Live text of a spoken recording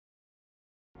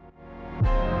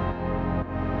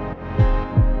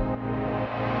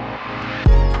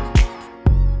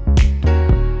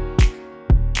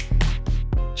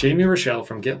Jamie Rochelle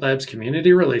from GitLab's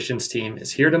Community Relations team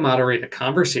is here to moderate a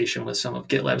conversation with some of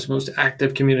GitLab's most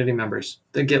active community members,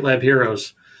 the GitLab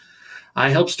Heroes. I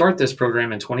helped start this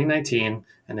program in 2019,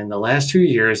 and in the last 2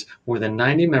 years, more than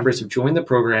 90 members have joined the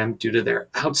program due to their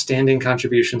outstanding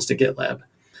contributions to GitLab.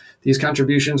 These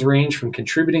contributions range from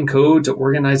contributing code to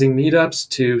organizing meetups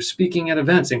to speaking at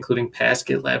events, including past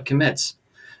GitLab commits.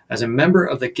 As a member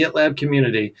of the GitLab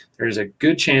community, there is a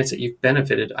good chance that you've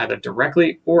benefited either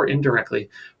directly or indirectly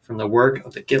from the work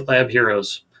of the GitLab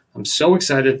Heroes. I'm so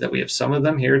excited that we have some of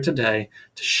them here today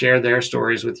to share their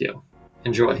stories with you.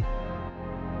 Enjoy.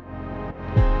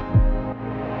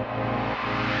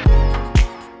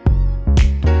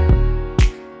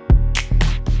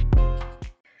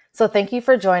 So thank you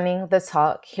for joining the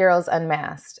talk, Heroes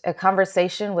Unmasked, a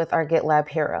conversation with our GitLab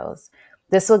Heroes.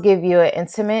 This will give you an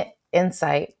intimate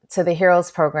insight to the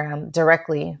Heroes program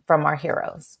directly from our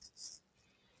heroes.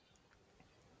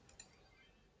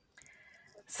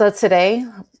 So today,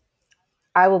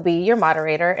 I will be your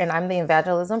moderator, and I'm the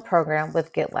evangelism program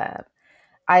with GitLab.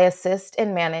 I assist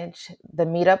and manage the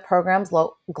meetup programs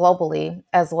globally,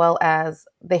 as well as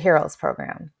the Heroes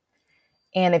program.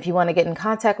 And if you want to get in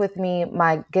contact with me,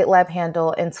 my GitLab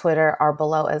handle and Twitter are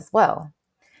below as well.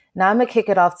 Now I'm going to kick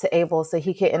it off to Abel so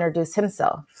he can introduce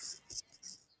himself.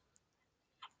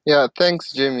 Yeah,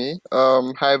 thanks, Jamie.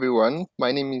 Hi, everyone.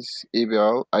 My name is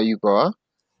Abel Ayuba.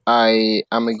 I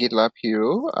am a GitLab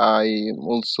hero. I am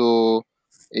also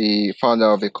a founder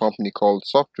of a company called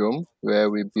Softroom, where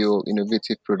we build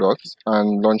innovative products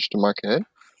and launch to market.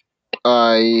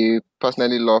 I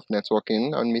personally love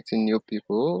networking and meeting new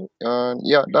people. And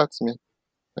yeah, that's me.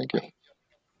 Thank you.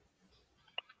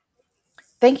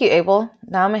 Thank you, Abel.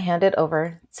 Now I'm going to hand it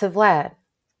over to Vlad.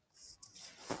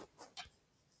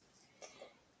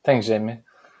 Thanks, Jamie.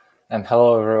 And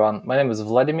hello, everyone. My name is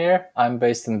Vladimir. I'm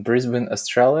based in Brisbane,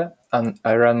 Australia, and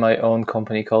I run my own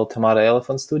company called Tomato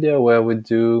Elephant Studio, where we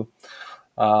do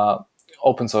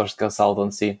open source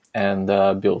consultancy and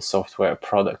build software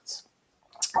products.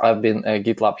 I've been a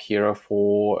GitLab hero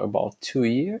for about 2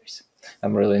 years.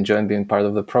 I'm really enjoying being part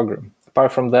of the program.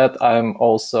 Apart from that, I'm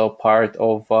also part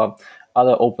of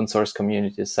other open source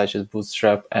communities such as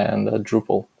Bootstrap and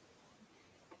Drupal.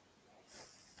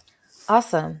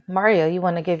 Awesome. Mario, you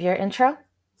want to give your intro?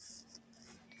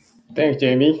 Thanks,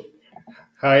 Jamie.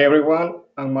 Hi, everyone.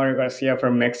 I'm Mario Garcia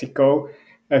from Mexico.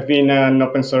 I've been an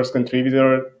open source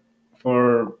contributor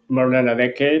for more than a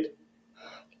decade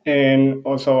and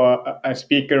also a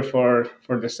speaker for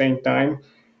the same time.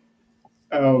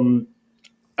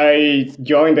 I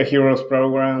joined the Heroes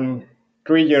program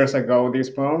 3 years ago this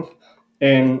month,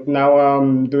 and now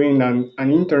I'm doing an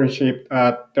internship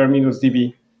at Terminus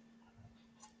DB.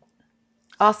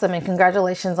 Awesome, and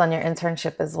congratulations on your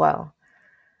internship as well.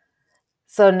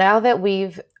 So now that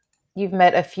you've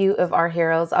met a few of our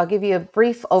heroes, I'll give you a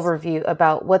brief overview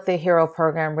about what the hero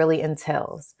program really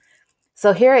entails.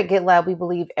 So here at GitLab, we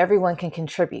believe everyone can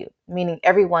contribute, meaning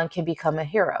everyone can become a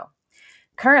hero.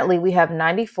 Currently, we have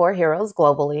 94 heroes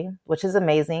globally, which is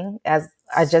amazing, as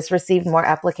I just received more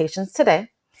applications today.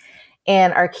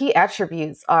 And our key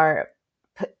attributes are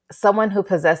someone who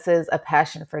possesses a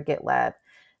passion for GitLab,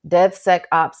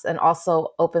 DevSecOps, and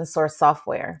also open source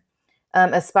software,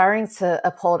 aspiring to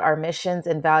uphold our missions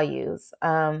and values.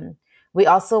 We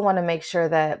also want to make sure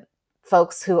that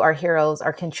folks who are heroes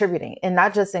are contributing, and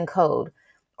not just in code,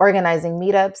 organizing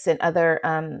meetups and other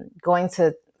going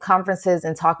to conferences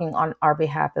and talking on our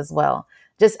behalf as well,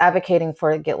 just advocating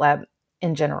for GitLab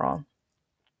in general.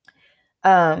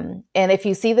 And if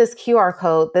you see this QR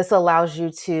code, this allows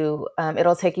you to,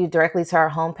 it'll take you directly to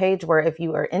our homepage, where if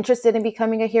you are interested in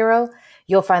becoming a hero,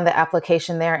 you'll find the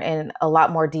application there and a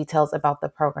lot more details about the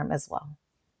program as well.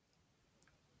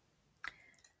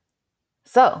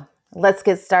 So let's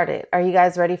get started. Are you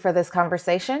guys ready for this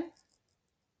conversation?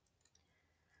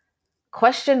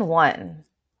 Question 1.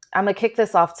 I'm going to kick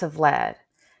this off to Vlad,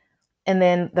 and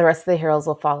then the rest of the heroes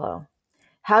will follow.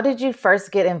 How did you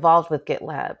first get involved with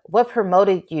GitLab? What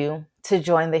promoted you to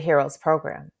join the Heroes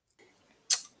program?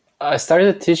 I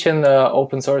started teaching the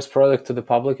open source product to the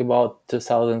public about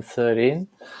 2013,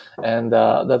 and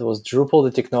that was Drupal, the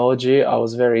technology I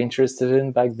was very interested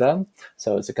in back then.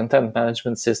 So it's a content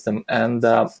management system, and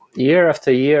year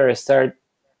after year, I started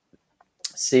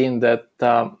seeing that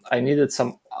I needed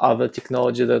some other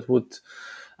technology that would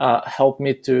help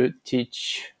me to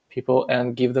teach people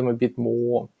and give them a bit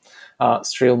more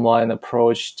streamlined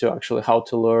approach to actually how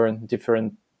to learn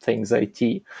different things IT.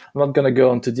 I'm not going to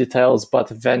go into details,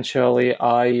 but eventually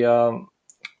I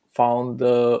found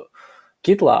the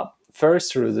GitLab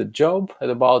first through the job at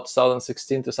about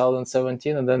 2016,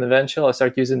 2017, and then eventually I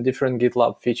started using different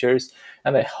GitLab features,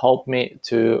 and it helped me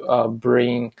to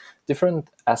bring different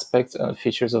aspects and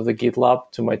features of the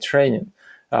GitLab to my training.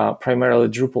 Primarily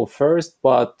Drupal first,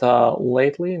 but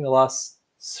lately in the last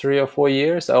 3 or 4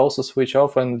 years, I also switch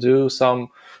off and do some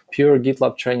pure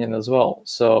GitLab training as well.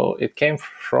 So it came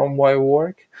from my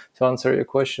work. To answer your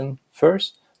question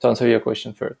first,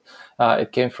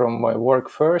 it came from my work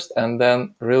first, and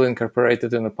then really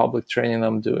incorporated in the public training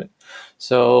I'm doing.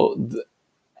 So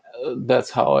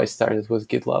that's how I started with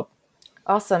GitLab.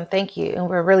 Awesome, thank you, and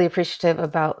we're really appreciative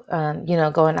about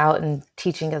going out and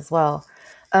teaching as well.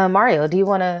 Mario, do you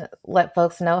want to let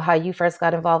folks know how you first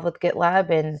got involved with GitLab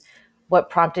and what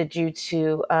prompted you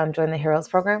to join the Heroes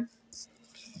program?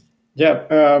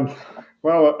 Yeah,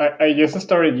 well, I just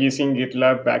started using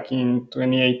GitLab back in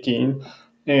 2018,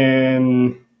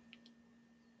 and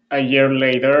a year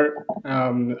later,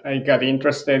 I got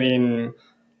interested in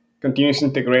continuous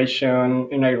integration,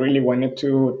 and I really wanted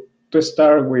to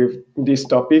start with this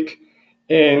topic,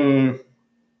 and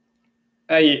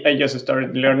I just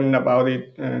started learning about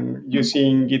it and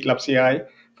using GitLab CI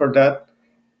for that,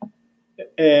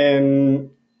 and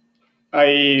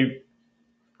I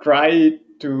tried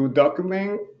to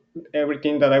document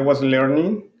everything that I was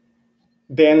learning.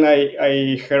 Then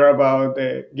I heard about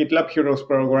the GitLab Heroes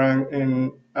program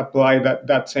and applied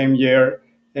that same year.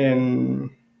 And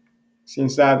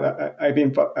since that, I've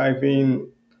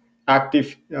been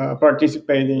active,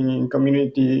 participating in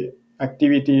community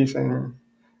activities and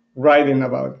writing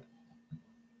about it.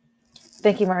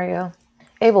 Thank you, Mario.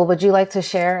 Abel, would you like to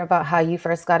share about how you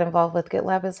first got involved with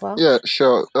GitLab as well? Yeah,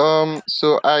 sure.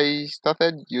 So I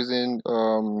started using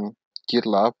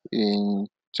GitLab in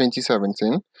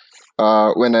 2017.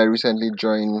 When I recently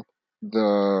joined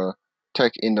the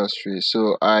tech industry.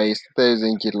 So I started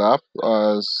using GitLab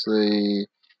as a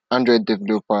Android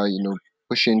developer,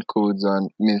 pushing codes and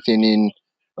maintaining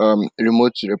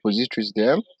remote repositories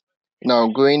there. Now,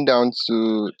 going down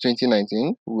to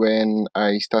 2019, when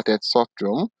I started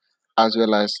Softdrum, as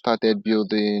well as started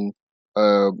building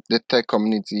the tech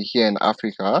community here in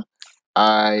Africa,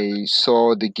 I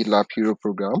saw the GitLab Hero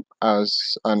program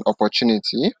as an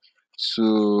opportunity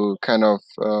to kind of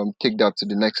take that to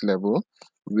the next level,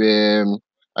 where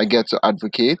I get to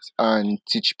advocate and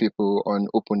teach people on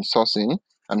open sourcing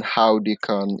and how they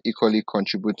can equally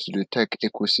contribute to the tech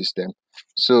ecosystem.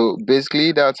 So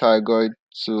basically, that's how I got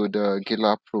to the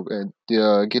GitLab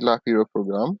Hero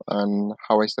program, and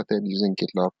how I started using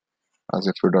GitLab as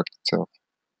a product itself.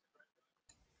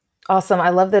 Awesome. I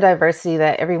love the diversity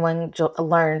that everyone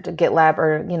learned GitLab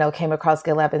or, came across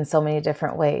GitLab in so many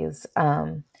different ways.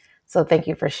 So thank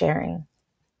you for sharing.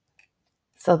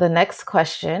 So the next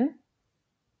question,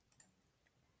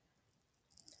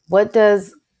 what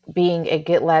does being a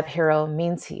GitLab hero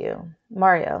mean to you?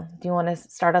 Mario, do you want to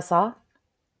start us off?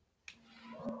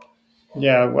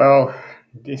 Yeah, well,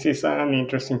 this is an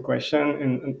interesting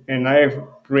question, and I've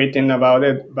written about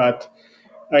it, but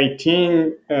I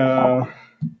think,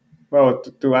 well,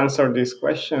 to answer this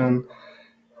question,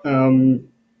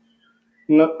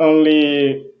 not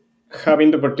only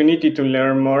having the opportunity to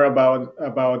learn more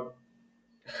about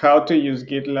how to use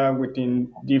GitLab within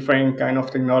different kind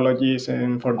of technologies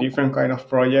and for different kind of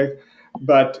projects,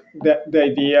 but the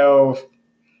idea of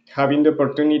having the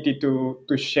opportunity to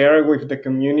share with the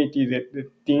community the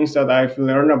things that I've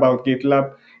learned about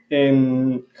GitLab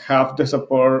and have the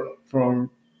support from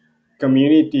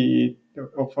community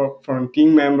or from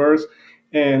team members,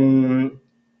 and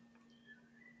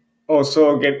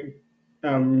also get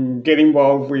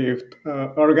involved with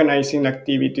organizing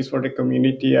activities for the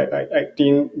community. I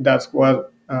think that's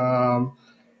what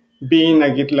being a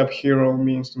GitLab hero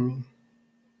means to me.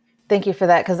 Thank you for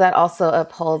that, because that also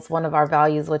upholds one of our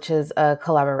values, which is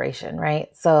collaboration, right?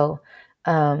 So,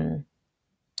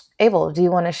 Abel, do you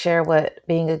want to share what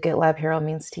being a GitLab hero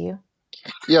means to you?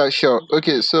 Yeah, sure.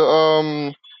 Okay,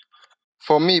 so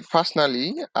for me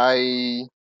personally, I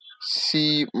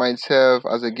see myself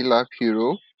as a GitLab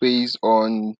hero based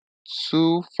on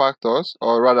two factors,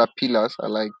 or rather pillars,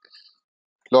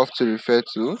 love to refer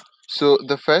to. So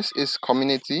the first is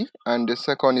community, and the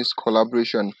second is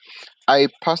collaboration. I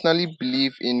personally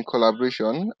believe in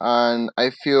collaboration, and I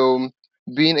feel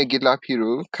being a GitLab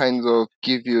hero kind of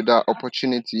give you that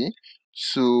opportunity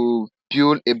to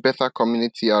build a better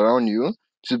community around you,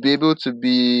 to be able to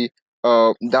be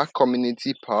that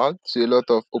community part to a lot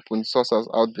of open sources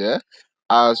out there,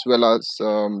 as well as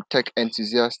tech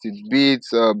enthusiasts, be it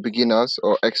beginners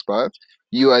or experts.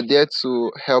 You are there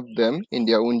to help them in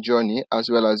their own journey, as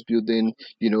well as building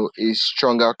a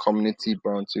stronger community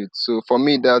bound to it. So for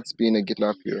me, that's being a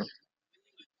GitLab hero.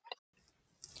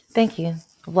 Thank you.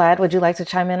 Vlad, would you like to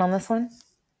chime in on this one?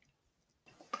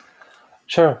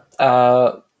 Sure.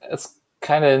 It's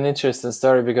kind of an interesting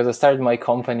story because I started my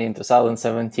company in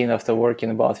 2017 after working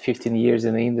about 15 years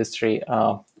in the industry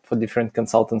for different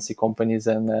consultancy companies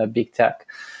and big tech.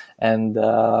 And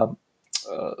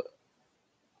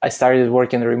I started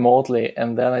working remotely,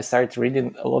 and then I started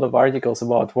reading a lot of articles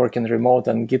about working remote,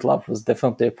 and GitLab was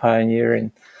definitely a pioneer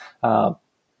in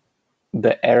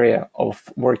the area of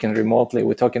working remotely.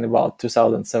 We're talking about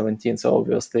 2017, so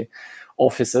obviously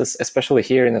offices, especially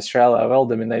here in Australia, a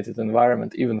well-dominated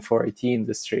environment, even for IT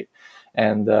industry.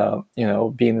 And,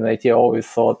 being in IT, I always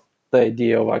thought the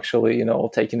idea of actually,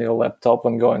 taking your laptop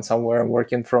and going somewhere and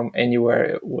working from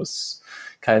anywhere was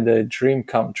kind of a dream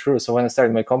come true. So when I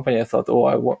started my company, I thought,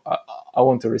 I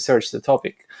want to research the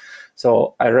topic.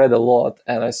 So I read a lot,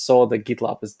 and I saw that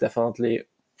GitLab is definitely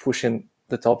pushing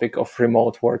the topic of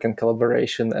remote work and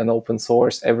collaboration and open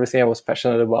source, everything I was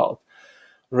passionate about,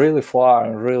 really far,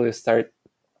 and really start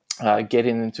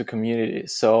getting into community.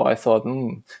 So I thought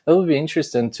that would be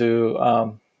interesting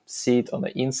to see it on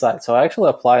the inside. So I actually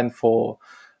applied for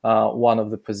one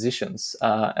of the positions,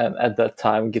 and at that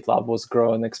time GitLab was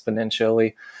growing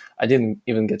exponentially. I didn't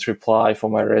even get reply for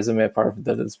my resume, apart from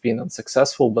that it's been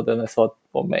unsuccessful. But then I thought,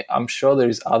 well, I'm sure there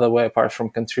is other way apart from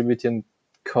contributing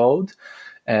code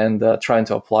and trying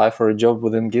to apply for a job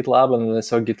within GitLab. And then I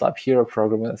saw GitLab Hero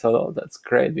program, and I thought, oh, that's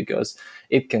great, because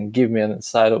it can give me an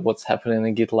insight of what's happening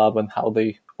in GitLab and how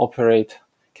they operate,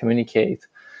 communicate,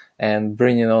 and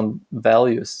bringing on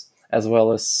values, as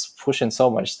well as pushing so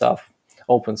much stuff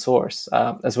open source,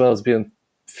 as well as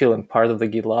feeling part of the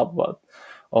GitLab, but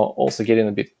also getting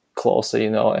a bit closer,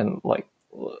 and like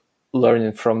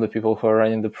learning from the people who are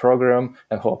running the program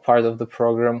and who are part of the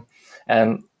program.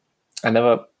 And I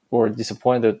never were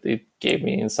disappointed. It gave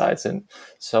me insights in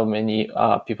so many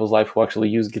people's life who actually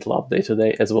use GitLab day to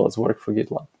day, as well as work for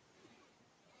GitLab.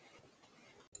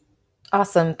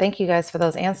 Awesome. Thank you guys for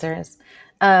those answers.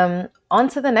 On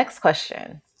to the next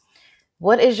question.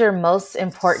 What is your most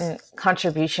important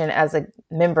contribution as a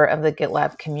member of the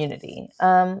GitLab community?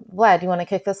 Vlad, you want to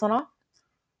kick this one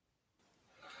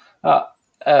off?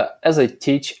 As I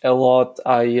teach a lot,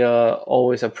 I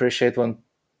always appreciate when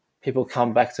people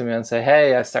come back to me and say,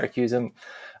 hey, I start using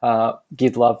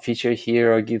GitLab feature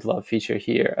here or GitLab feature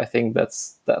here. I think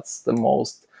that's the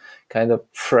most kind of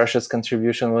precious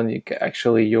contribution, when you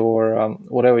actually your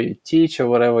whatever you teach or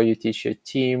whatever you teach your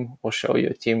team or show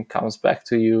your team comes back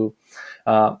to you.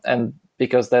 And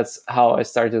because that's how I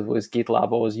started with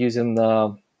GitLab. I was using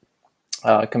the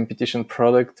competition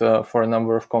product for a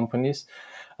number of companies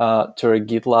to a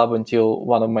GitLab, until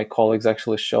one of my colleagues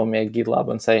actually showed me a GitLab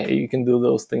and say, hey, you can do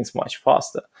those things much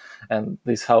faster. And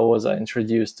this how was I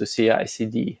introduced to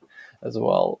CI/CD as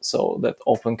well. So that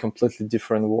opened completely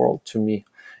different world to me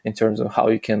in terms of how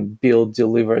you can build,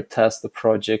 deliver, test the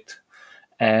project,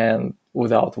 and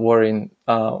without worrying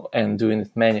and doing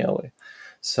it manually.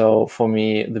 So for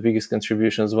me, the biggest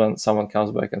contribution is when someone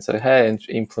comes back and says, hey, I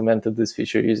implemented this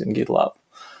feature using GitLab.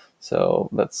 So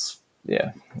that's,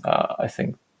 I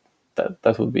think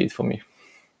that would be it for me.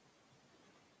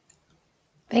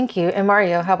 Thank you. And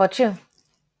Mario, how about you?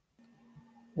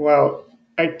 Well,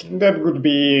 I think that would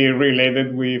be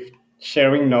related with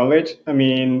sharing knowledge. I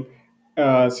mean,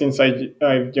 since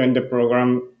I've joined the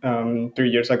program 2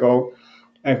 years ago,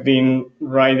 I've been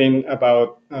writing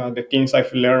about the things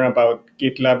I've learned about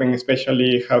GitLab, and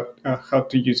especially how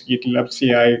to use GitLab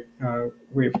CI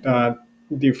with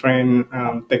different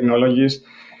technologies,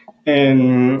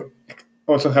 and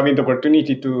also having the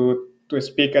opportunity to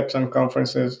speak at some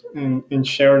conferences and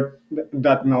share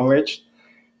that knowledge.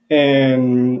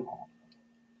 And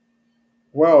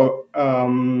well,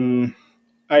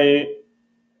 I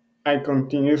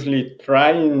continuously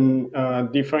try in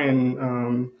different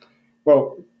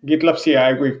GitLab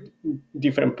CI with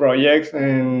different projects,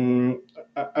 and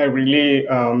I really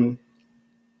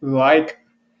like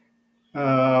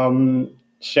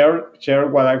share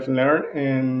what I've learned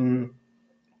and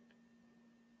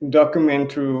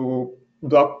document through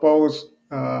blog posts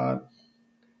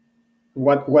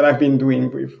what I've been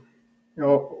doing with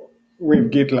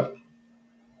GitLab.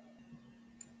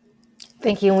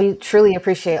 Thank you. And we truly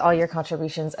appreciate all your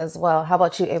contributions as well. How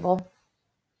about you, Abel?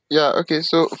 Yeah, okay.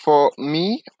 So for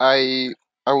me, I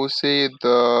would say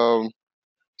the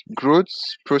growth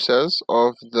process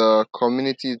of the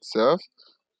community itself.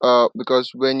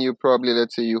 Because when you probably,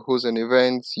 let's say, you host an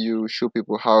event, you show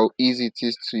people how easy it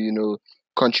is to,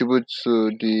 contribute to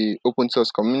the open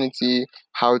source community,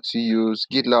 how to use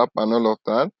GitLab and all of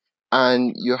that.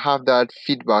 And you have that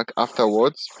feedback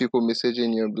afterwards, people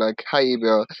messaging you like, hi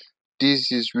Abel,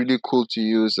 this is really cool to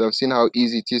use. I've seen how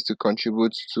easy it is to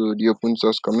contribute to the open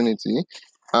source community,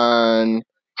 and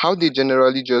how they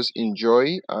generally just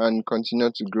enjoy and continue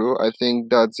to grow. I think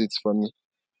that's it for me.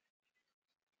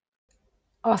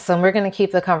 Awesome. We're going to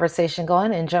keep the conversation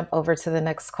going and jump over to the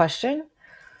next question.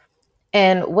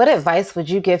 And what advice would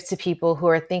you give to people who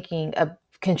are thinking of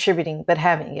contributing but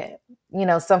haven't yet? You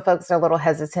know, some folks are a little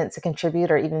hesitant to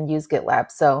contribute or even use GitLab.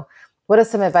 So, what is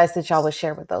some advice that y'all would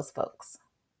share with those folks?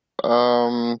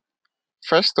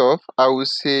 First off, I would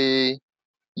say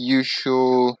you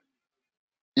should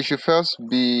first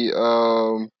be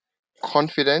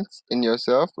confident in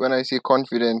yourself. When I say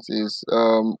confident is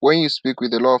when you speak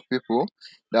with a lot of people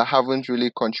that haven't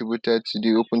really contributed to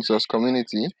the open source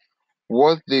community,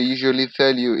 what they usually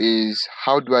tell you is,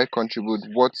 how do I contribute?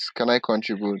 What can I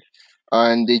contribute?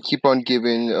 And they keep on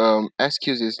giving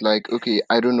excuses like, okay,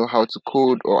 I don't know how to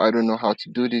code, or I don't know how to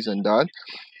do this and that.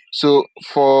 So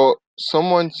for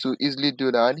someone to easily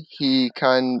do that, he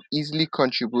can easily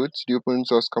contribute to the open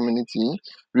source community,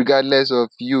 regardless of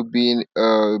you being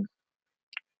a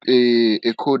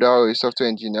coder or a software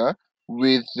engineer.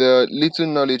 With the little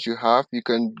knowledge you have, you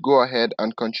can go ahead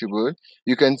and contribute.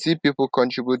 You can see people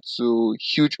contribute to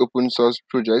huge open source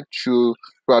projects through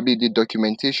probably the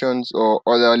documentations or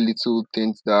other little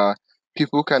things that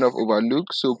people kind of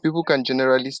overlook. So people can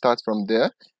generally start from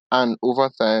there, and over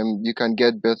time you can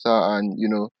get better and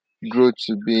grow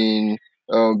to being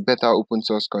better open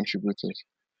source contributors.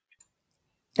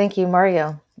 Thank you,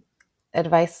 Mario.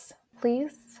 Advice,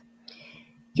 please.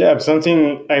 Yeah,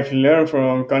 something I've learned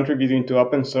from contributing to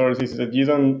open source is that you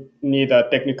don't need a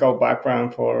technical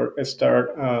background for a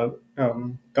start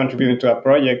contributing to a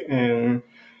project. And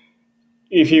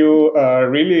if you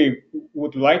really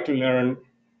would like to learn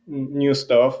new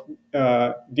stuff,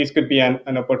 this could be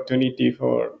an opportunity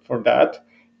for that.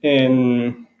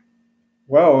 And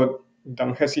well,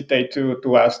 don't hesitate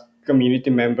to ask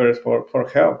community members for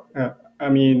help. I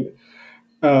mean,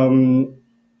 um,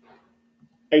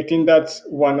 I think that's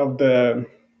one of the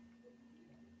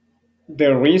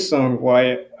reason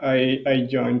why I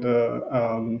joined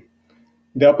the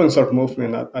open source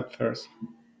movement at first.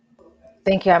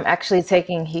 Thank you. I'm actually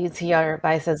taking heed to your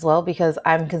advice as well, because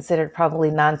I'm considered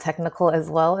probably non-technical as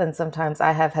well. And sometimes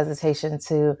I have hesitation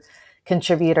to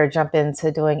contribute or jump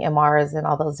into doing MRs and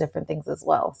all those different things as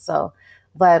well. So,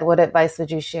 Vlad, what advice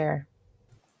would you share?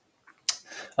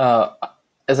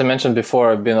 As I mentioned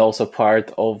before, I've been also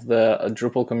part of the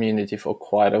Drupal community for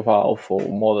quite a while, for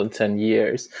more than 10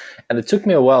 years. And it took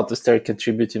me a while to start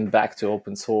contributing back to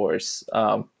open source.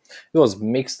 It was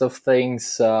mixed of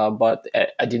things, but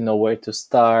I didn't know where to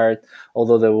start.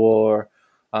 Although there were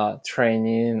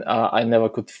training, I never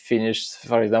could finish.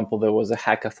 For example, there was a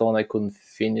hackathon, I couldn't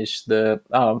finish the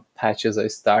patches I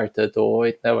started, or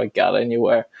it never got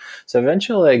anywhere. So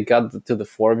eventually I got to the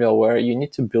formula where you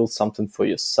need to build something for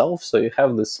yourself. So you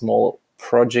have this small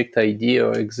project idea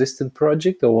or existing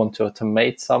project, or want to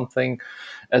automate something,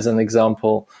 as an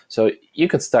example. So you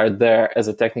could start there as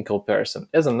a technical person.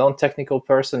 As a non-technical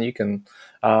person, you can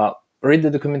read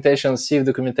the documentation, see if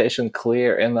documentation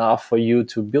clear enough for you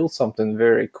to build something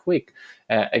very quick.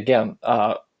 Again,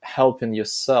 helping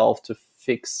yourself to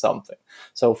fix something.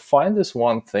 So find this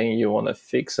one thing you want to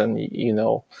fix, and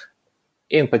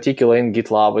in particular in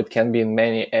GitLab, it can be in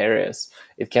many areas.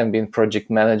 It can be in project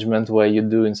management, where you're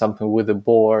doing something with a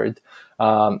board,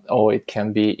 or it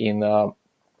can be in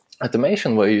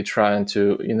automation, where you're trying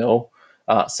to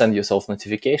send yourself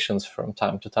notifications from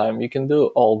time to time. You can do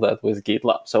all that with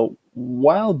GitLab. So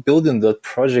while building that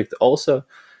project, also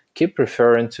keep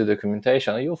referring to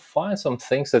documentation. You'll find some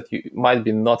things that you might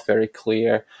be not very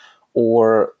clear,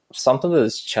 or something that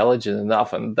is challenging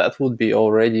enough, and that would be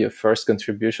already a first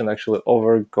contribution, actually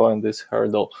overcoming this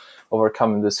hurdle,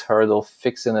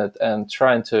 fixing it, and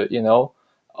trying to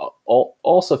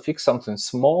also fix something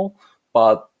small.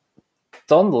 But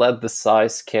don't let the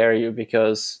size scare you,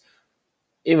 because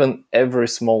even every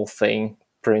small thing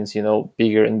brings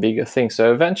bigger and bigger things.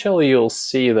 So eventually you'll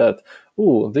see that,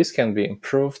 this can be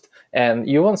improved, and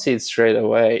you won't see it straight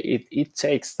away. It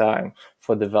takes time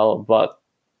for develop, but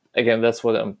again, that's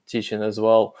what I'm teaching as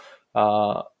well.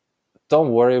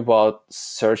 Don't worry about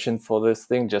searching for this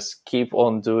thing. Just keep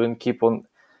on doing, keep on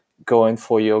going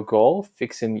for your goal,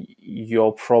 fixing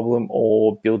your problem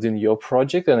or building your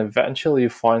project, and eventually you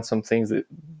find some things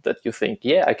that you think,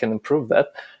 yeah, I can improve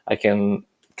that. I can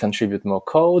contribute more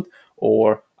code,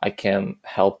 or I can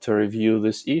help to review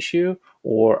this issue,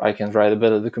 or I can write a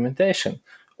better documentation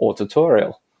or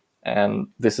tutorial. And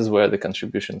this is where the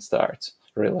contribution starts,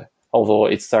 really. Although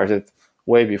it started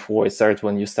way before. It started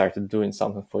when you started doing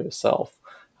something for yourself.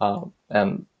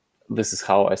 And this is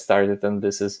how I started, and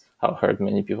this is how I heard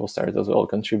many people started as well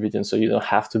contributing. So you don't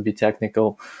have to be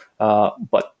technical,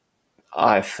 but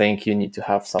I think you need to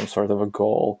have some sort of a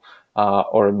goal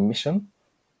or a mission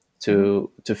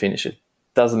to finish it.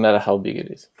 Doesn't matter how big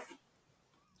it is.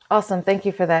 Awesome. Thank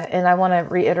you for that. And I want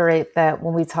to reiterate that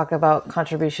when we talk about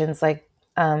contributions like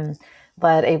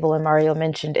Vlad, Abel, and Mario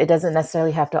mentioned, it doesn't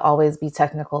necessarily have to always be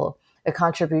technical. A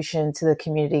contribution to the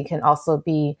community can also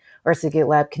be, or to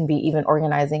GitLab can be even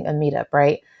organizing a meetup,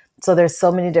 right? So there's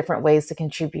so many different ways to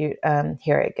contribute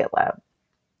here at GitLab.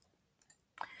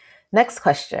 Next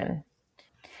question.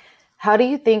 How do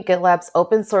you think GitLab's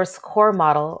open source core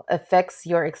model affects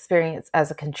your experience as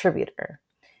a contributor?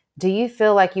 Do you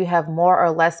feel like you have more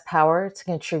or less power to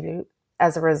contribute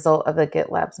as a result of the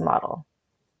GitLab's model?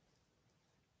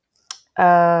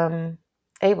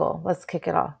 Abel, let's kick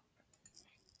it off.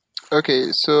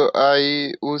 Okay, so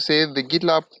I will say the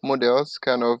GitLab models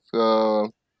kind of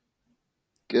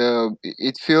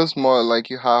it feels more like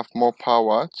you have more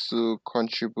power to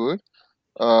contribute.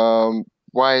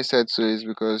 Why I said so is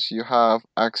because you have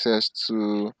access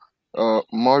to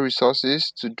more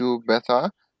resources to do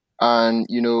better, and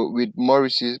with more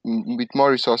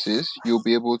resources, you'll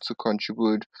be able to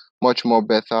contribute much more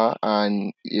better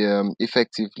and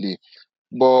effectively.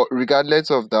 But regardless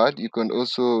of that, you can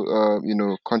also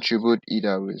contribute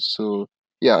either way. So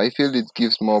yeah, I feel it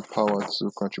gives more power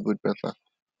to contribute better.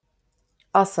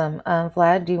 Awesome.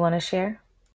 Vlad, do you want to share?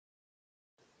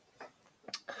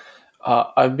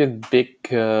 I've been big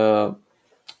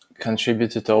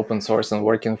contributor to open source and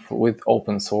working with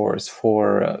open source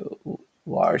for a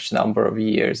large number of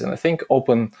years. And I think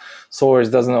open source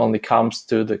doesn't only comes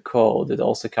to the code, it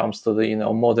also comes to the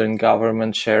modern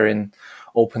government sharing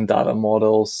open data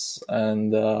models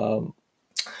and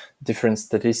different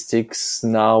statistics.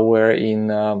 Now we're in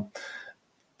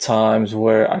times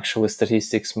where actually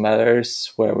statistics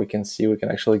matters, where we can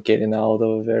actually get out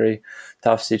of a very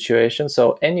tough situation.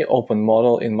 So any open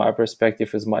model, in my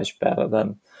perspective, is much better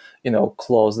than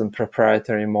closed and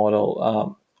proprietary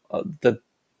model. The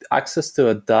access to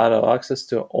a data, access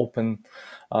to open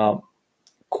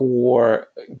core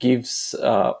gives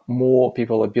more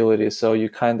people ability, so you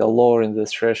kind of lowering the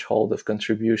threshold of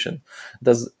contribution.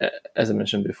 As I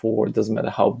mentioned before, it doesn't matter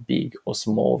how big or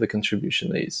small the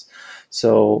contribution is.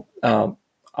 So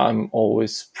I'm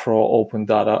always pro open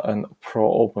data and pro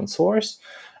open source,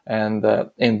 and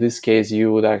in this case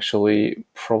you would actually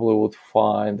probably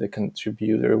find a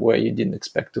contributor where you didn't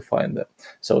expect to find them.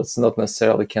 So it's not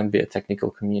necessarily can be a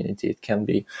technical community, it can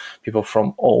be people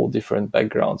from all different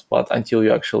backgrounds, but until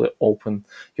you actually open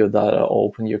your data,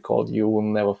 open your code, you will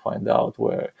never find out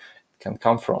where it can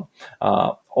come from.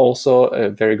 Also, a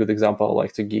very good example I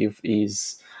like to give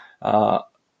is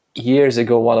years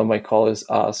ago, one of my colleagues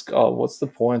asked, "Oh, what's the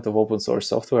point of open source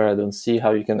software? I don't see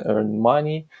how you can earn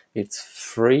money. It's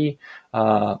free,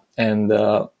 and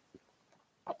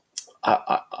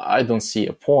I don't see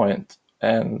a point."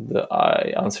 And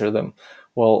I answered them,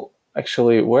 "Well,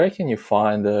 actually, where can you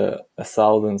find a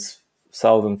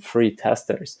thousand free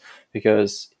testers?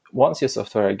 Because once your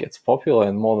software gets popular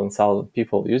and more than 1,000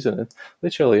 people using it,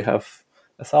 literally you have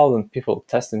 1,000 people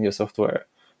testing your software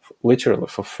literally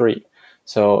for free."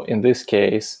 So in this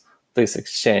case, this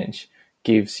exchange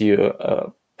gives you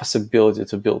a possibility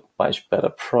to build much better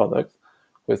product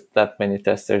with that many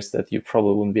testers that you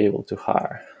probably wouldn't be able to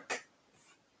hire.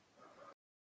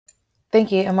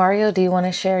 Thank you. And Mario, do you want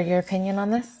to share your opinion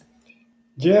on this?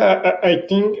 Yeah, I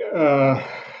think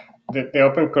the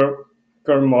open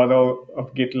core model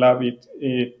of GitLab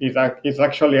is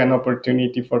actually an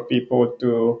opportunity for people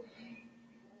to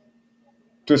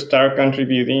start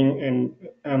contributing,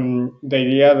 and the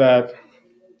idea that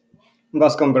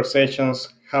most conversations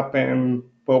happen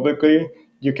publicly.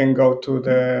 You can go to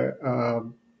the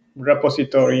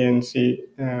repository and see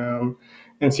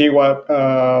what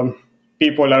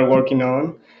people are working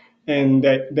on, and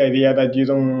the idea that you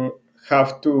don't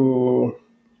have to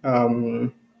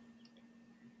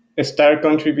start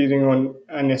contributing on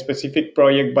a specific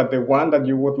project, but the one that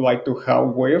you would like to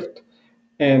help with.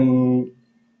 And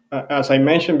as I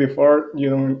mentioned before, you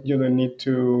don't need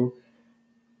to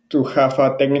have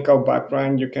a technical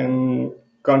background. You can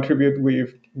contribute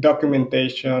with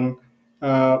documentation,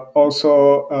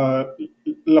 also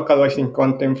localizing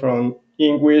content from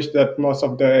English, that most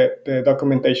of the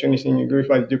documentation is in English,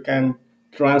 but you can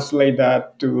translate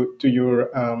that to your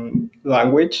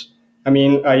language. I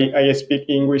mean, I speak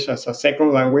English as a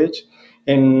second language,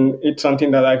 and it's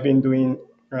something that I've been doing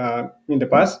in the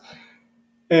past.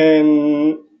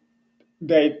 And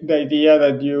the idea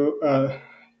that you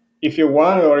if you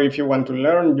want, or if you want to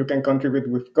learn, you can contribute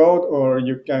with code, or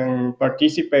you can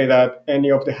participate at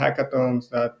any of the hackathons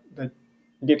that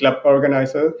GitLab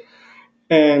organizes.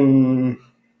 And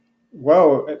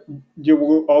well, you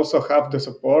will also have the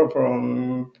support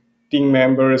from team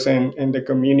members and the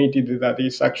community that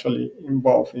is actually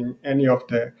involved in any of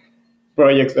the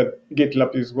projects that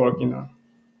GitLab is working on.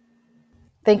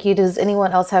 Thank you. Does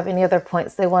anyone else have any other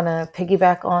points they want to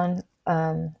piggyback on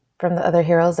from the other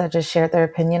heroes that just shared their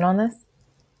opinion on this?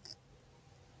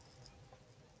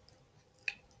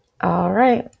 All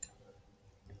right.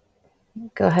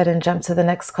 Go ahead and jump to the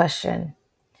next question.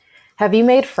 Have you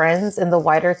made friends in the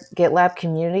wider GitLab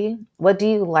community? What do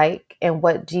you like and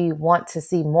what do you want to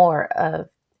see more of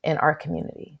in our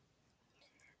community?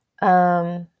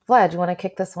 Vlad, you want to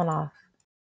kick this one off?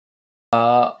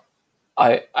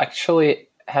 I actually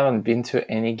haven't been to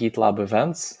any GitLab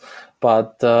events,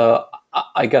 but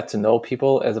I got to know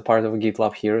people as a part of a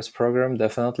GitLab Heroes program,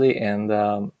 definitely, and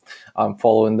I'm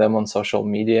following them on social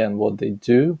media and what they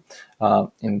do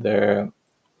in their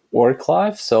work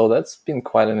life. So that's been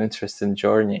quite an interesting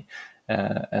journey.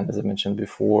 And as I mentioned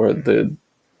before, the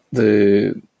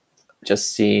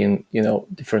just seeing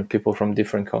different people from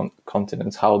different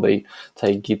continents, how they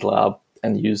take GitLab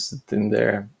and use it in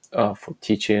their for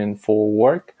teaching, for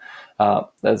work.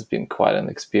 That's been quite an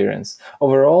experience.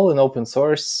 Overall, in open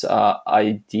source,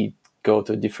 I did go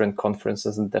to different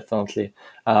conferences and definitely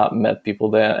met people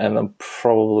there. And I'm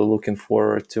probably looking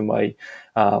forward to my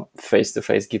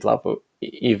face-to-face GitLab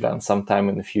event sometime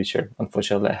in the future.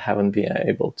 Unfortunately, I haven't been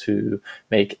able to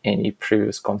make any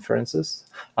previous conferences,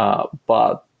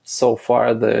 but so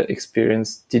far the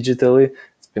experience digitally,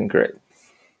 it's been great.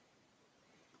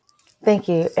 Thank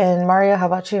you. And Mario, how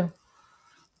about you?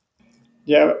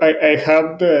 Yeah, I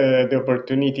had the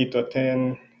opportunity to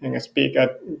attend and speak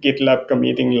at GitLab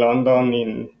Commit in London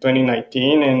in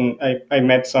 2019, and I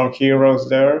met some heroes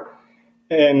there,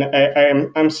 and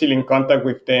I'm still in contact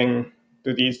with them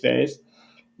to these days.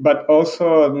 But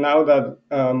also now that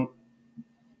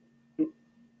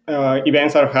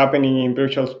events are happening in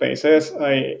virtual spaces,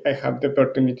 I have the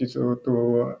opportunity to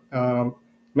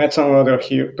meet some other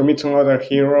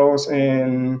heroes,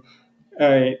 and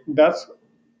that's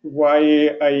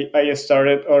why I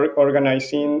started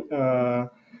organizing the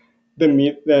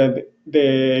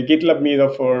GitLab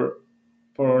meetup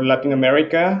for Latin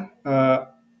America.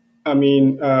 I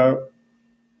mean,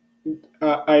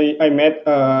 I met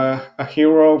a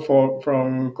hero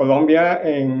from Colombia,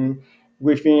 and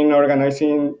we've been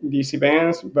organizing these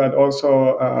events, but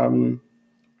also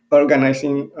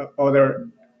organizing other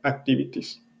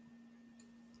activities.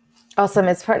 Awesome.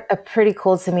 It's pretty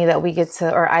cool to me that we get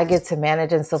to, or I get to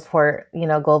manage and support,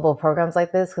 global programs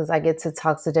like this, because I get to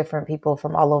talk to different people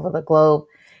from all over the globe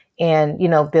and,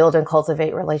 build and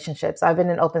cultivate relationships. I've been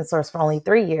in open source for only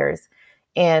 3 years.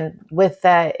 And with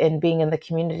that and being in the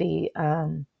community,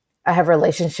 I have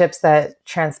relationships that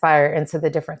transpire into the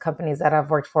different companies that I've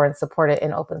worked for and supported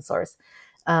in open source,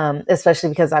 especially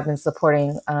because I've been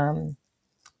supporting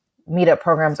meetup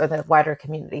programs or the wider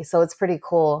community. So it's pretty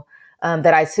cool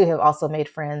that I too have also made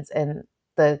friends in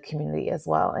the community as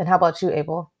well. And how about you,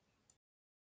 Abel?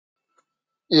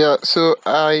 Yeah, so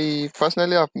I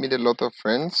personally have made a lot of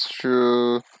friends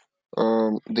through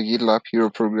the GitLab Hero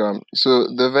program. So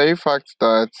the very fact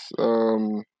that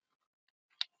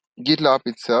GitLab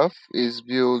itself is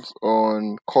built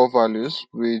on core values,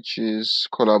 which is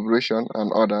collaboration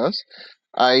and others.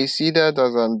 I see that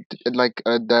as like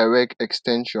a direct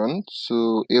extension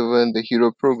to even the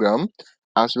Hero program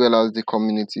as well as the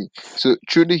community. So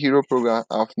through the Hero program,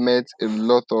 I've met a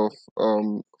lot of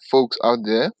folks out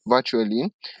there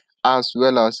virtually as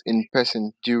well as in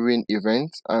person during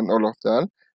events and all of that.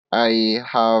 I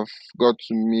have got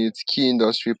to meet key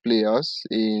industry players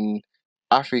in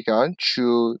Africa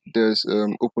through this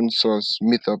open source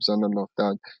meetups and all of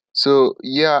that. So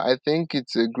yeah, I think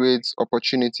it's a great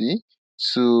opportunity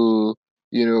to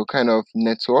kind of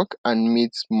network and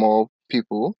meet more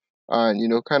people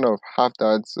and kind of have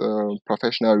that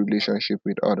professional relationship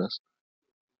with others.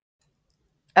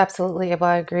 Absolutely, Abel,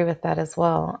 I agree with that as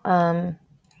well.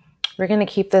 We're going to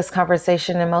keep this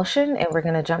conversation in motion and we're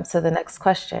going to jump to the next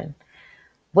question.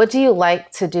 What do you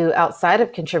like to do outside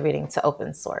of contributing to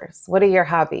open source? What are your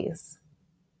hobbies?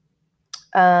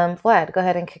 Vlad, go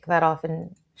ahead and kick that off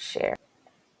and share.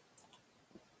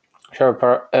 Sure.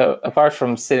 Apart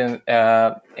from sitting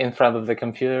in front of the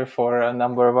computer for a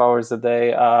number of hours a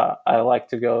day, I like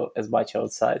to go as much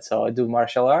outside. So I do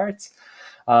martial arts.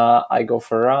 I go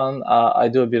for a run. I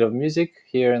do a bit of music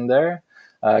here and there.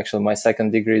 Actually, my second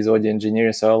degree is audio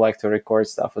engineering, so I like to record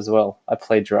stuff as well. I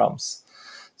play drums.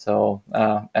 So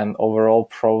and overall,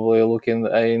 probably looking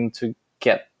to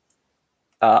get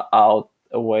out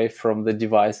away from the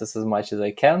devices as much as I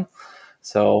can.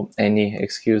 So any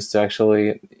excuse to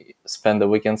actually spend the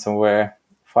weekend somewhere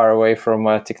far away from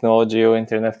technology or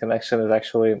internet connection is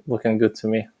actually looking good to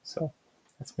me. So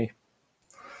that's me.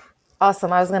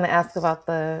 Awesome. I was going to ask about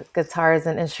the guitars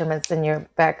and instruments in your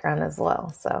background as well.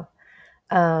 So,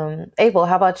 Abel,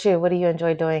 how about you? What do you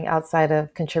enjoy doing outside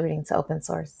of contributing to open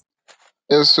source?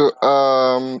 Yeah, so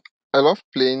I love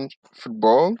playing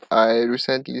football. I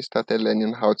recently started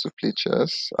learning how to play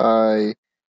chess.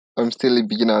 I'm still a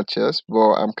beginner at chess,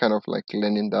 but I'm kind of like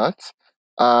learning that.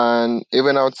 And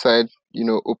even outside,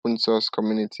 open source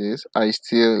communities, I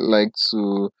still like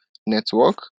to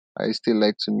network. I still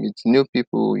like to meet new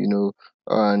people,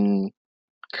 and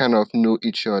kind of know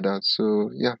each other.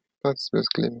 So yeah, that's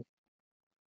basically me.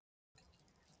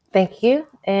 Thank you.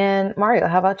 And Mario,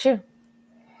 how about you?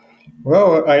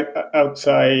 Well,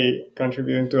 outside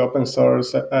contributing to open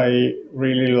source, I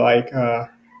really like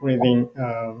reading,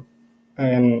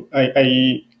 and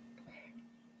I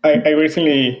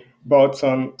recently bought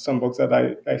some books that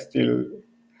I still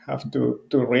have to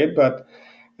read, but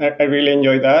I really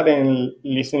enjoy that and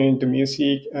listening to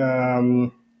music.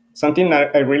 Something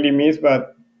I really miss,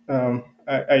 but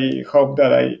I hope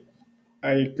that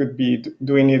I could be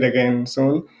doing it again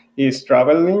soon, is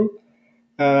traveling.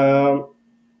 Um,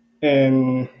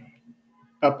 and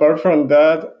apart from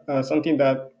that, something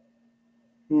that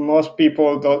most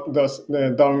people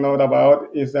don't know about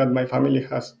is that my family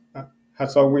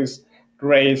has always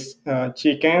raised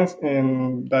chickens,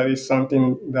 and that is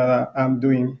something that I'm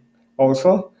doing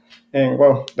also. And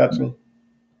well, that's me.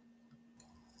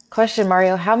 Question,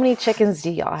 Mario, how many chickens do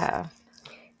y'all have?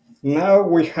 Now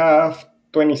we have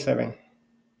 27.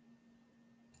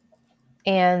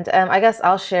 And I guess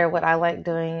I'll share what I like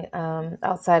doing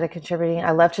outside of contributing.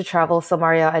 I love to travel. So,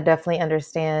 Mario, I definitely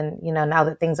understand, now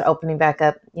that things are opening back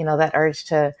up, that urge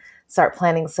to start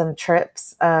planning some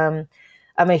trips. I'm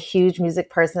a huge music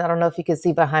person. I don't know if you can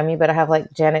see behind me, but I have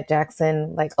like Janet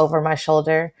Jackson like over my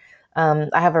shoulder. I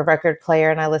have a record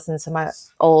player and I listen to my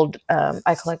old,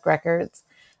 I collect records.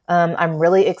 I'm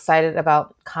really excited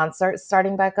about concerts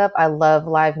starting back up. I love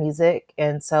live music.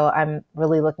 And so I'm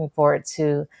really looking forward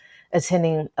to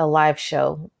attending a live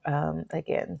show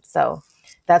again. So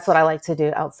that's what I like to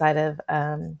do outside of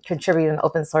contributing to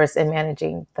open source and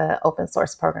managing the open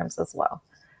source programs as well.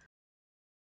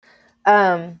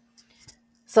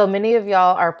 So many of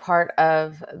y'all are part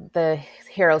of the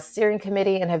Heroes Steering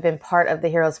Committee and have been part of the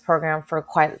Heroes program for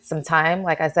quite some time.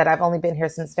 Like I said, I've only been here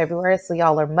since February, so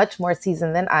y'all are much more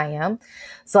seasoned than I am.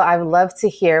 So I would love to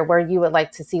hear where you would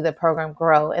like to see the program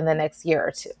grow in the next year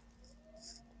or two.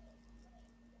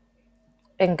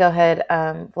 And go ahead,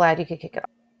 Vlad, you could kick it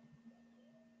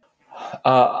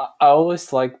off. I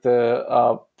always like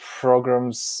the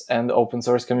programs and open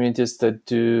source communities that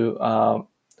do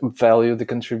value the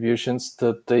contributions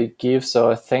that they give.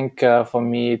 So I think for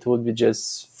me, it would be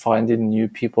just finding new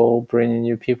people, bringing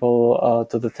new people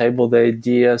to the table, the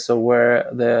idea. So where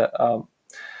the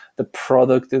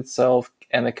product itself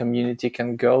and the community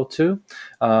can go to.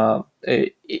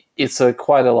 It's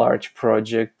quite a large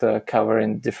project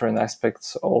covering different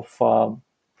aspects of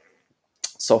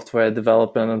software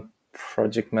development and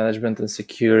project management and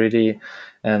security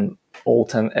and all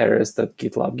 10 areas that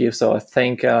GitLab gives. So I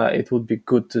think it would be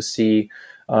good to see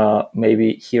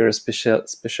maybe here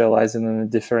specializing in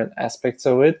different aspects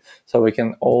of it, so we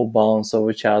can all bounce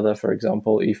off each other. For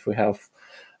example, if we have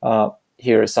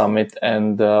Hero Summit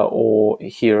and or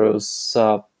Heroes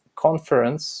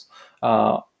conference,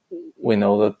 we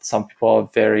know that some people are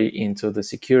very into the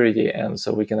security, and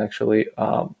so we can actually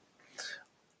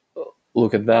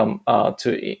look at them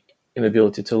to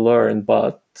inability to learn,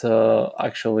 but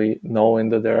actually knowing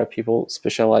that there are people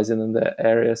specializing in the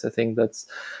areas. I think that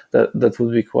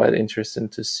would be quite interesting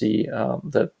to see,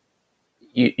 that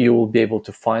you will be able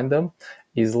to find them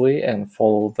easily and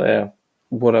follow their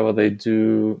whatever they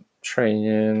do,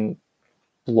 training,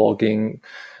 blogging,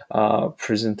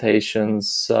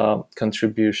 presentations,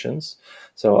 contributions.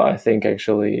 So I think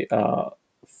actually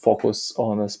focus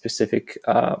on a specific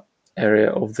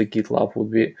area of the GitLab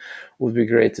would be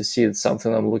great to see. It's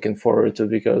something I'm looking forward to,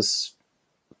 because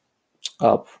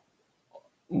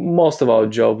most of our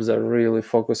jobs are really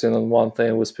focusing on one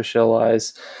thing. We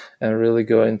specialize and really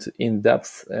go into in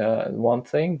depth in one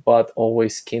thing, but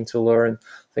always keen to learn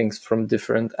things from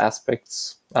different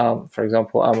aspects. For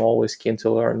example, I'm always keen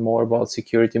to learn more about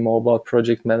security, more about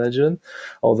project management,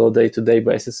 although day-to-day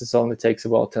basis it only takes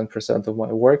about 10% of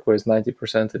my work, whereas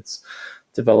 90% it's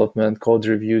development, code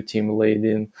review, team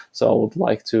leading. So I would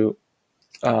like to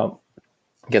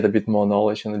get a bit more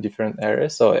knowledge in the different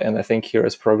areas. So, and I think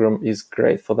Heroes program is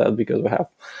great for that because we have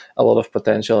a lot of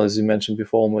potential, as you mentioned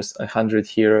before, almost 100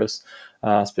 heroes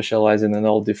specializing in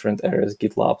all different areas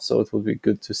GitLab. So it would be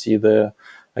good to see the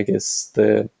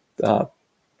GitLab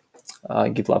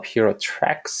hero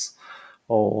tracks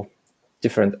or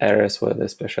different areas where they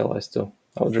specialize too.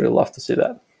 I would really love to see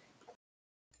that.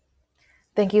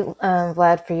 Thank you,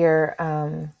 Vlad, for your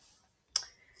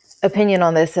opinion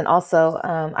on this. And also,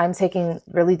 I'm taking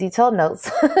really detailed notes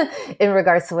in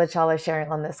regards to what y'all are sharing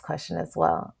on this question as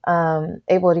well.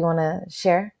 Abel, do you want to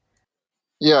share?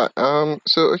 Yeah,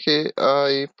 so okay,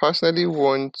 I personally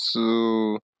want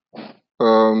to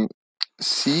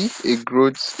see a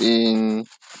growth in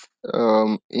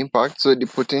impact. So the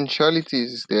potentiality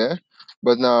is there,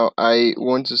 but now I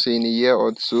want to say in a year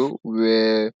or two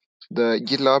where the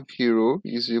GitLab Hero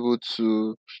is able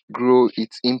to grow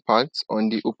its impact on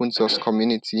the open source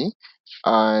community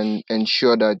and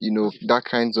ensure that that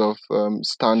kinds of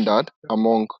standard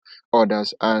among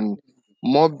others, and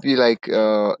more be like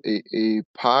a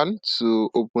pal to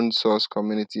open source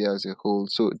community as a whole.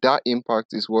 So that impact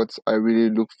is what I really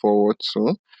look forward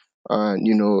to,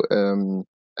 and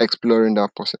exploring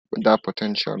that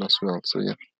potential as well. So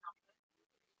yeah.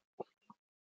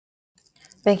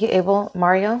 Thank you, Abel.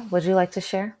 Mario, would you like to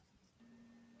share?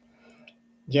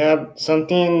 Yeah,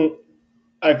 something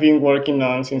I've been working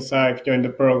on since I've joined the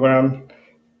program.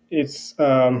 It's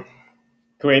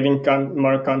creating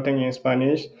more content in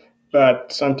Spanish,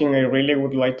 but something I really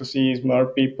would like to see is more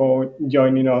people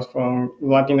joining us from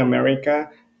Latin America.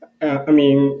 I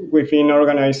mean, we've been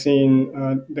organizing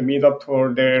the meetup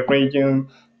for the region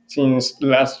since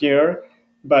last year,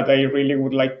 but I really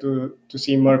would like to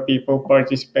see more people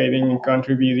participating and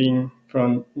contributing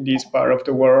from this part of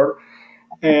the world.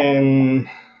 And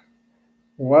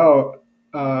well,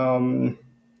 I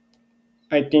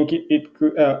think it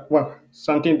could,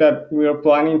 something that we are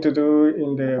planning to do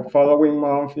in the following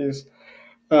month is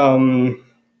um,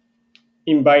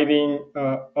 inviting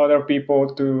other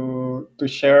people to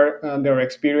share their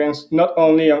experience, not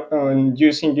only on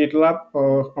using GitLab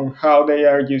or on how they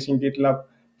are using GitLab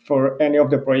for any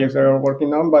of the projects they are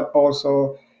working on, but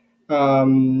also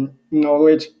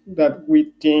knowledge that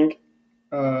we think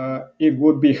it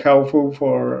would be helpful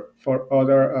for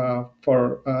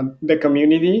the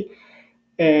community.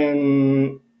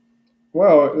 And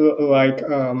well, like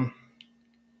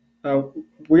uh,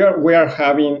 we are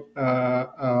having a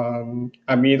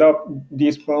meetup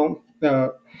this month,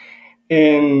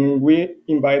 and we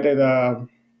invited a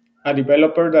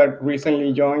developer that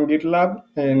recently joined GitLab,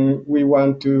 and we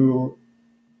want to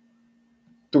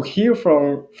hear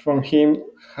from him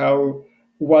how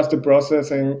was the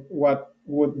process and what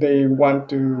would they want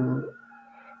to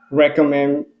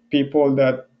recommend people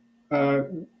uh,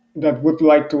 that would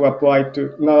like to apply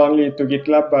to not only to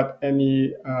GitLab but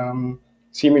any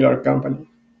similar company.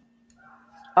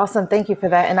 Awesome. Thank you for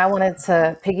that. And I wanted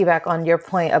to piggyback on your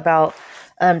point about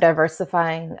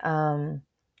diversifying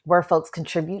where folks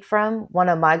contribute from. One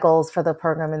of my goals for the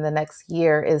program in the next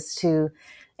year is to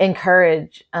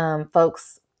encourage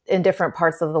folks in different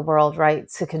parts of the world, right,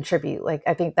 to contribute. Like,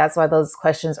 I think that's why those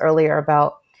questions earlier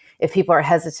about if people are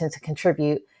hesitant to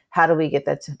contribute, how do we get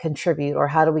them to contribute, or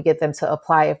how do we get them to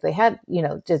apply if they had,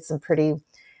 did some pretty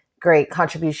great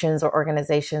contributions or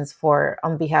organizations for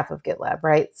on behalf of GitLab,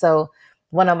 right? So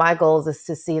one of my goals is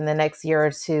to see in the next year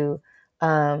or two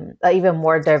an even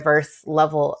more diverse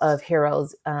level of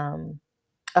heroes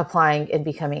applying and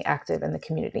becoming active in the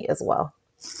community as well.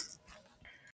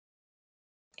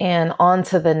 And on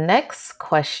to the next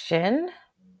question.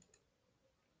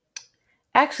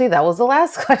 Actually, that was the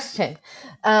last question.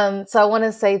 So I want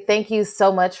to say thank you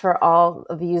so much for all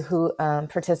of you who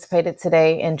participated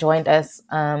today and joined us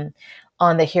on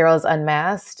the Heroes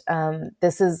Unmasked.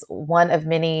 This is one of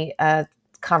many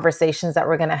conversations that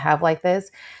we're going to have like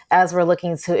this as we're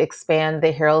looking to expand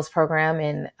the Heroes program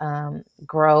and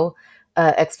grow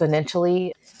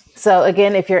exponentially. So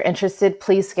again, if you're interested,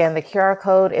 please scan the QR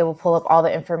code. It will pull up all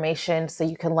the information so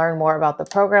you can learn more about the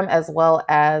program as well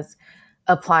as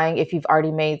applying if you've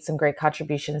already made some great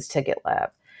contributions to GitLab.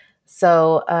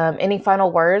 So any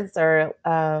final words or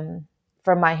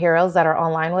from my heroes that are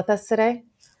online with us today?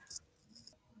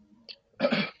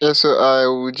 Yeah, so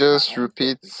I'll just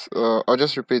repeat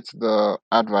the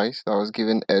advice that was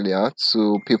given earlier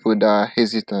to people that are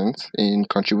hesitant in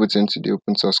contributing to the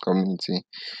open source community.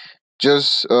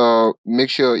 Just make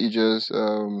sure you just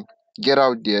get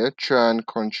out there, try and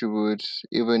contribute,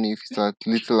 even if it's as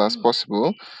little as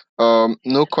possible.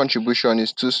 No contribution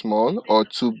is too small or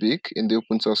too big in the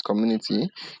open source community.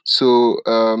 So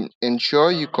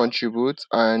ensure you contribute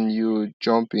and you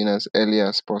jump in as early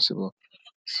as possible.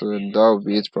 So that will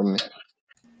be it from me.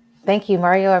 Thank you,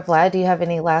 Mario or Vlad. Do you have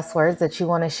any last words that you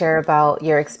want to share about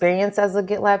your experience as a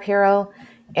GitLab hero,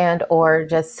 and or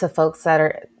just to folks that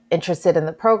are interested in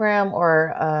the program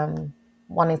or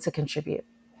wanting to contribute?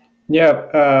 Yeah.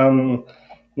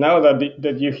 Now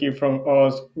that you hear from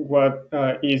us what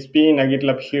is being a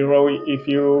GitLab hero, if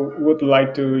you would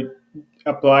like to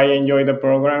apply and enjoy the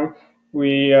program,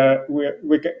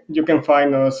 you can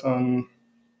find us on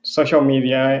social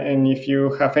media. And if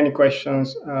you have any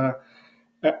questions,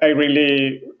 I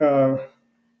really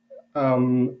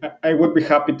I would be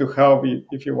happy to help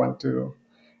if you want to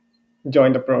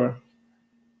join the program.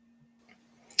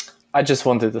 I just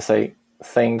wanted to say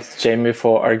thanks, Jamie,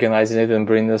 for organizing it and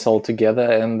bringing us all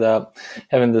together and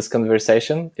having this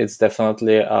conversation. It's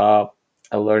definitely a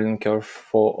learning curve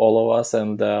for all of us,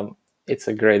 and it's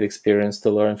a great experience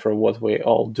to learn from what we're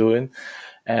all doing.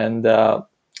 And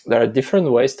there are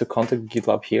different ways to contact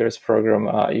GitLab Heroes program.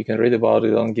 You can read about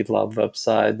it on GitLab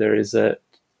website. There is a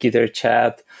Gitter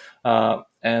chat,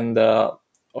 and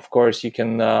of course you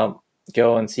can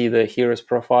go and see the Heroes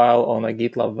profile on a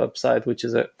GitLab website, which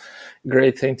is a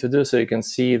great thing to do. So you can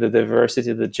see the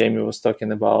diversity that Jamie was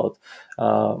talking about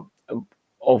of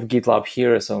GitLab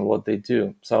Heroes and what they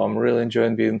do. So I'm really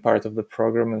enjoying being part of the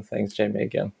program, and thanks, Jamie,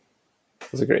 again.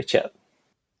 It was a great chat.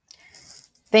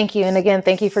 Thank you. And again,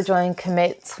 thank you for joining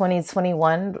Commit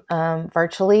 2021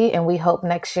 virtually. And we hope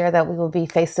next year that we will be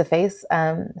face-to-face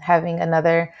having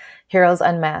another Heroes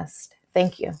Unmasked.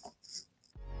 Thank you.